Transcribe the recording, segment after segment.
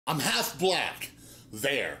I'm half black.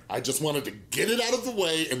 There, I just wanted to get it out of the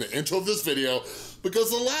way in the intro of this video because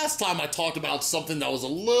the last time I talked about something that was a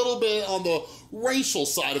little bit on the racial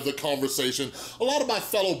side of the conversation, a lot of my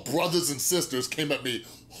fellow brothers and sisters came at me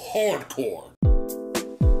hardcore.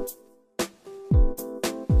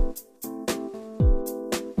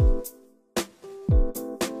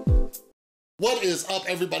 What is up,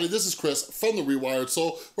 everybody? This is Chris from the Rewired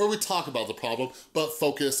Soul, where we talk about the problem, but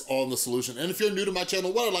focus on the solution. And if you're new to my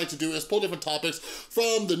channel, what I'd like to do is pull different topics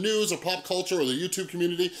from the news or pop culture or the YouTube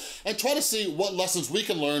community and try to see what lessons we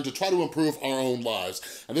can learn to try to improve our own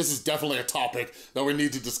lives. And this is definitely a topic that we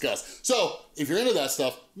need to discuss. So if you're into that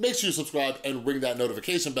stuff, make sure you subscribe and ring that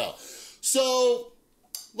notification bell. So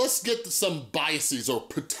let's get some biases or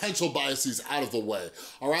potential biases out of the way,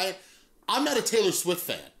 all right? I'm not a Taylor Swift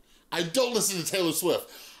fan. I don't listen to Taylor Swift.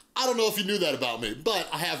 I don't know if you knew that about me, but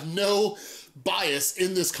I have no bias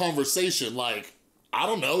in this conversation. Like, I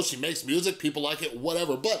don't know, she makes music, people like it,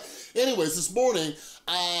 whatever. But anyways, this morning,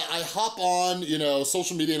 I hop on,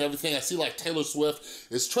 social media and everything. I see like Taylor Swift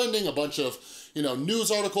is trending, a bunch of, news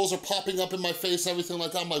articles are popping up in my face, everything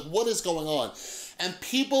like that. I'm like, what is going on? And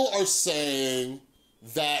people are saying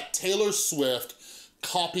that Taylor Swift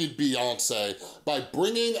copied Beyonce by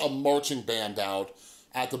bringing a marching band out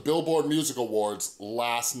at the Billboard Music Awards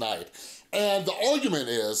last night. And the argument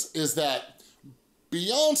is that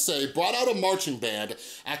Beyonce brought out a marching band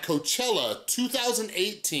at Coachella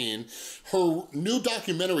 2018. Her new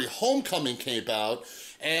documentary, Homecoming, came out,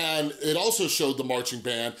 and it also showed the marching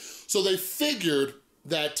band. So they figured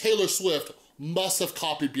that Taylor Swift must have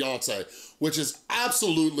copied Beyonce, which is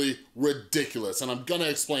absolutely ridiculous, and I'm gonna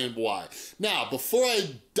explain why. Now, before I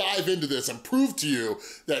dive into this and prove to you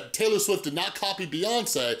that Taylor Swift did not copy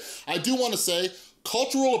Beyonce, I do wanna say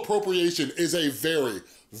cultural appropriation is a very,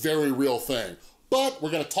 very real thing. But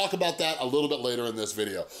we're gonna talk about that a little bit later in this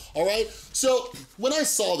video, all right? So when I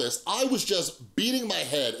saw this, I was just beating my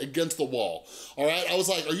head against the wall, all right? I was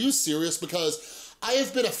like, are you serious? Because I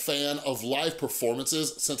have been a fan of live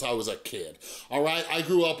performances since I was a kid, all right? I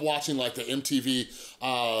grew up watching like the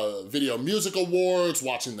MTV Video Music Awards,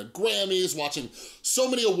 watching the Grammys, watching so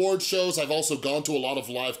many award shows. I've also gone to a lot of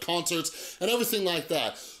live concerts and everything like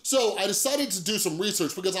that. So I decided to do some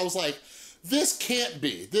research because I was like, this can't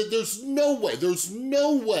be. There's no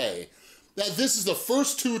way that this is the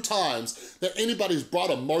first two times that anybody's brought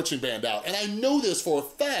a marching band out. And I know this for a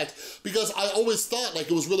fact because I always thought like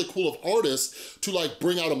it was really cool of artists to like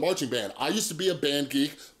bring out a marching band. I used to be a band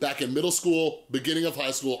geek back in middle school, beginning of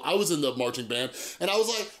high school. I was in the marching band and I was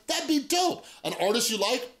like, that'd be dope. An artist you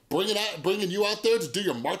like, bringing you out there to do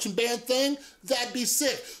your marching band thing, that'd be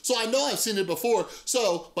sick. So I know I've seen it before.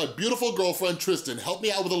 So my beautiful girlfriend, Tristan, helped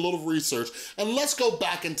me out with a little research and let's go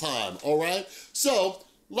back in time, all right? So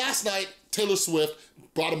last night, Taylor Swift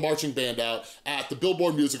brought a marching band out at the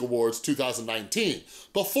Billboard Music Awards 2019.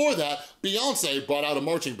 Before that, Beyonce brought out a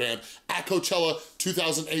marching band at Coachella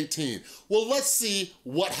 2018. Well, let's see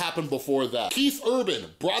what happened before that. Keith Urban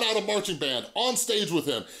brought out a marching band on stage with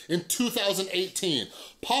him in 2018.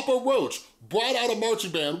 Papa Roach brought out a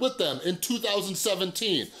marching band with them in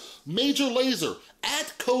 2017. Major Lazer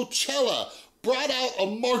at Coachella brought out a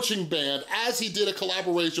marching band as he did a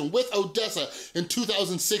collaboration with Odessa in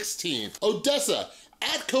 2016. Odessa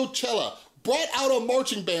at Coachella brought out a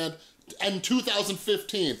marching band in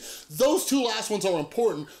 2015. Those two last ones are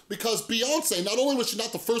important because Beyonce, not only was she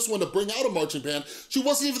not the first one to bring out a marching band, she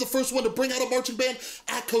wasn't even the first one to bring out a marching band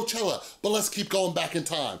at Coachella. But let's keep going back in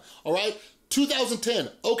time, all right? 2010,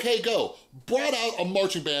 OK Go brought out a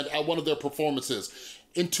marching band at one of their performances.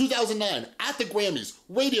 In 2009, at the Grammys,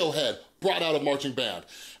 Radiohead brought out a marching band.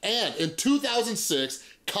 And in 2006,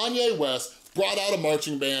 Kanye West brought out a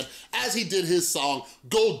marching band as he did his song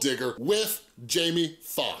Gold Digger with Jamie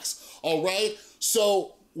Foxx, all right?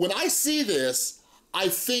 So when I see this, I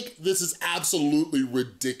think this is absolutely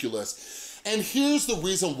ridiculous. And here's the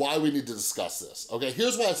reason why we need to discuss this, okay?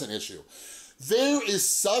 Here's why it's an issue. There is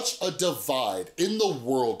such a divide in the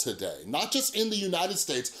world today, not just in the United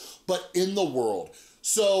States, but in the world.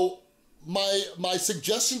 So my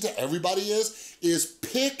suggestion to everybody is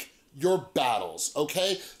pick your battles,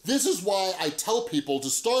 okay? This is why I tell people to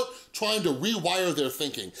start trying to rewire their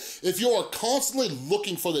thinking. If you are constantly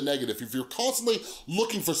looking for the negative, if you're constantly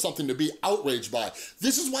looking for something to be outraged by,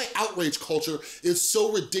 this is why outrage culture is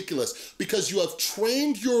so ridiculous, because you have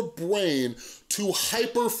trained your brain to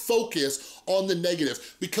hyper-focus on the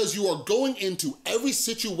negative because you are going into every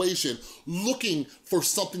situation looking for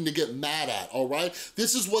something to get mad at, all right?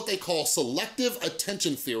 This is what they call selective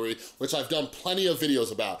attention theory, which I've done plenty of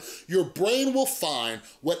videos about. Your brain will find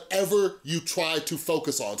whatever you try to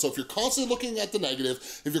focus on. So if you're constantly looking at the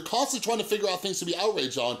negative, if you're constantly trying to figure out things to be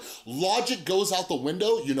outraged on, logic goes out the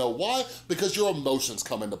window. You know why? Because your emotions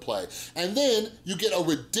come into play. And then you get a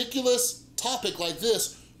ridiculous topic like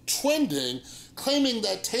this trending, claiming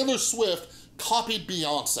that Taylor Swift copied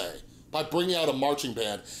Beyonce by bringing out a marching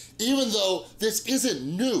band, even though this isn't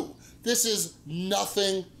new. This is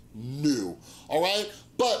nothing new, all right?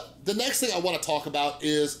 But the next thing I wanna talk about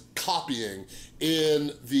is copying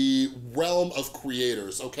in the realm of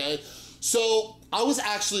creators, okay? So I was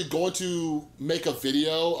actually going to make a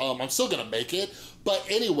video, I'm still gonna make it, but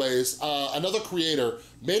anyways, another creator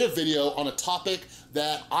made a video on a topic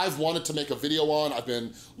that I've wanted to make a video on. I've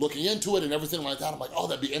been looking into it and everything like that. I'm like, oh,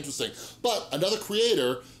 that'd be interesting. But another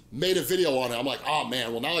creator made a video on it. I'm like, oh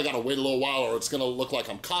man, well now I gotta wait a little while or it's gonna look like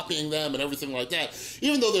I'm copying them and everything like that.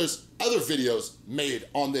 Even though there's other videos made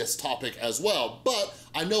on this topic as well, but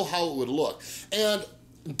I know how it would look. And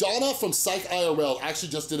Donna from Psych IRL actually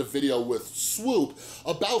just did a video with Swoop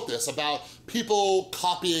about this, about people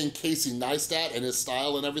copying Casey Neistat and his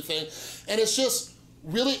style and everything. And it's just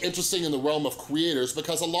really interesting in the realm of creators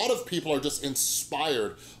because a lot of people are just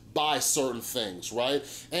inspired by certain things, right?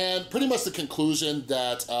 And pretty much the conclusion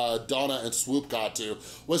that Donna and Swoop got to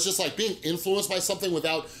was just like being influenced by something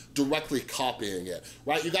without directly copying it,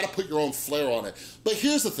 right? You gotta put your own flair on it. But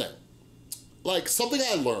here's the thing. Like something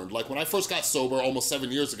I learned, like when I first got sober almost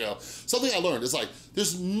 7 years ago, something I learned is like,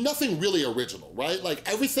 there's nothing really original, right? Like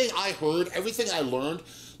everything I heard, everything I learned,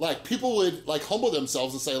 like people would like humble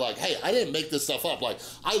themselves and say like, hey, I didn't make this stuff up. Like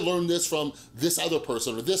I learned this from this other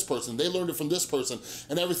person or this person, they learned it from this person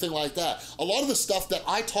and everything like that. A lot of the stuff that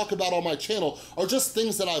I talk about on my channel are just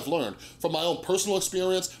things that I've learned from my own personal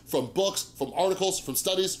experience, from books, from articles, from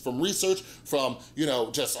studies, from research, from, you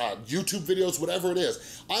know, just YouTube videos, whatever it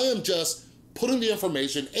is. I am just putting the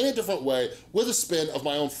information in a different way with a spin of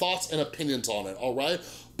my own thoughts and opinions on it, all right?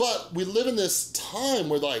 But we live in this time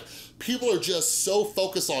where like, people are just so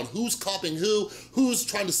focused on who's copying who's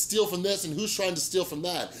trying to steal from this and who's trying to steal from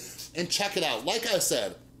that. And check it out, like I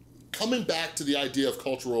said, coming back to the idea of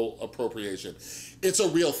cultural appropriation, it's a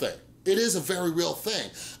real thing. It is a very real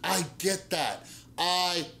thing. I get that.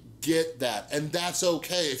 I get that, and that's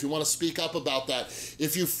okay if you want to speak up about that.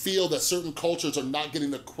 If you feel that certain cultures are not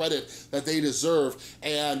getting the credit that they deserve,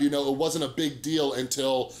 and you know, it wasn't a big deal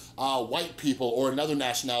until white people or another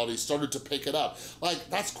nationality started to pick it up. Like,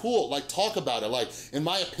 that's cool, like talk about it. Like, in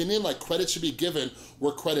my opinion, like credit should be given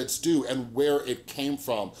where credit's due and where it came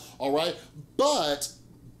from, all right? But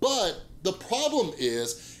the problem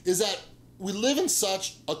is that we live in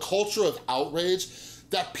such a culture of outrage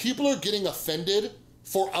that people are getting offended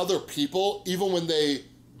for other people, even when they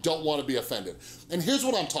don't want to be offended. And here's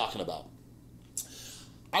what I'm talking about.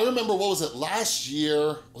 I remember, what was it, last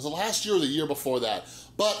year? Was it last year or the year before that?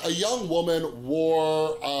 But a young woman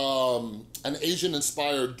wore an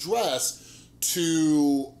Asian-inspired dress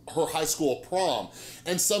to her high school prom.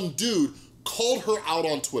 And some dude called her out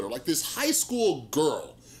on Twitter, like this high school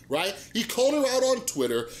girl, right? He called her out on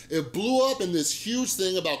Twitter. It blew up in this huge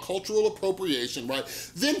thing about cultural appropriation, right?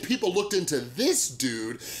 Then people looked into this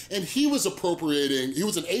dude and he was appropriating, he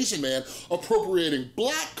was an Asian man appropriating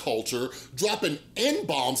black culture, dropping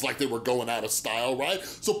N-bombs like they were going out of style, right?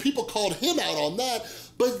 So people called him out on that.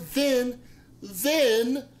 But then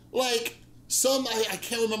like some, I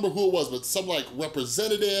can't remember who it was, but some like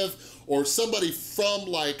representative or somebody from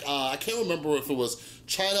like, I can't remember if it was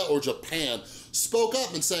China or Japan, spoke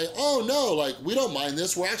up and say, oh no, like we don't mind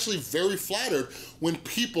this. We're actually very flattered when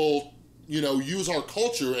people, you know, use our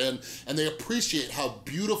culture and they appreciate how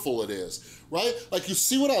beautiful it is, right? Like, you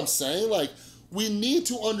see what I'm saying? Like, we need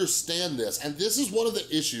to understand this. And this is one of the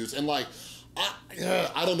issues. And like,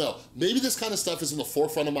 I don't know, maybe this kind of stuff is in the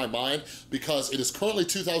forefront of my mind because it is currently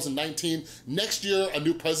 2019. Next year, a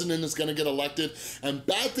new president is gonna get elected, and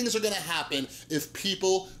bad things are gonna happen if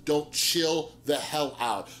people don't chill the hell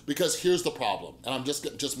out. Because here's the problem, and I'm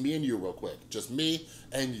just me and you real quick, just me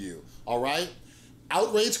and you, all right?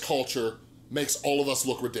 Outrage culture makes all of us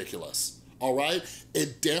look ridiculous. All right?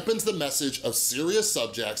 It dampens the message of serious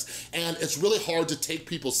subjects, and it's really hard to take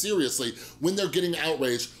people seriously when they're getting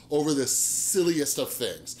outraged over the silliest of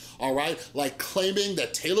things, all right? Like claiming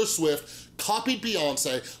that Taylor Swift copied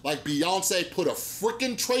Beyonce, like Beyonce put a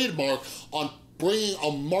freaking trademark on bringing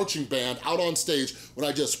a marching band out on stage when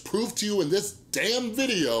I just proved to you in this damn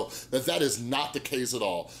video that that is not the case at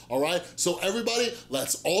all right? So everybody,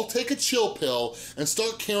 let's all take a chill pill and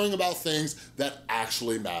start caring about things that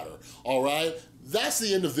actually matter, all right? That's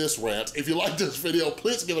the end of this rant. If you like this video,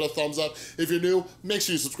 please give it a thumbs up. If you're new, make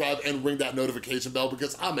sure you subscribe and ring that notification bell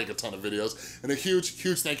because I make a ton of videos. And a huge,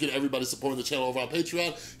 huge thank you to everybody supporting the channel over on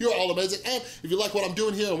Patreon. You're all amazing. And if you like what I'm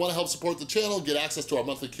doing here and want to help support the channel, get access to our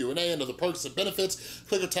monthly Q&A and other perks and benefits,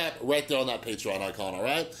 click or tap right there on that Patreon icon, all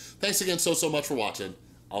right? Thanks again so much for watching.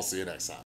 I'll see you next time.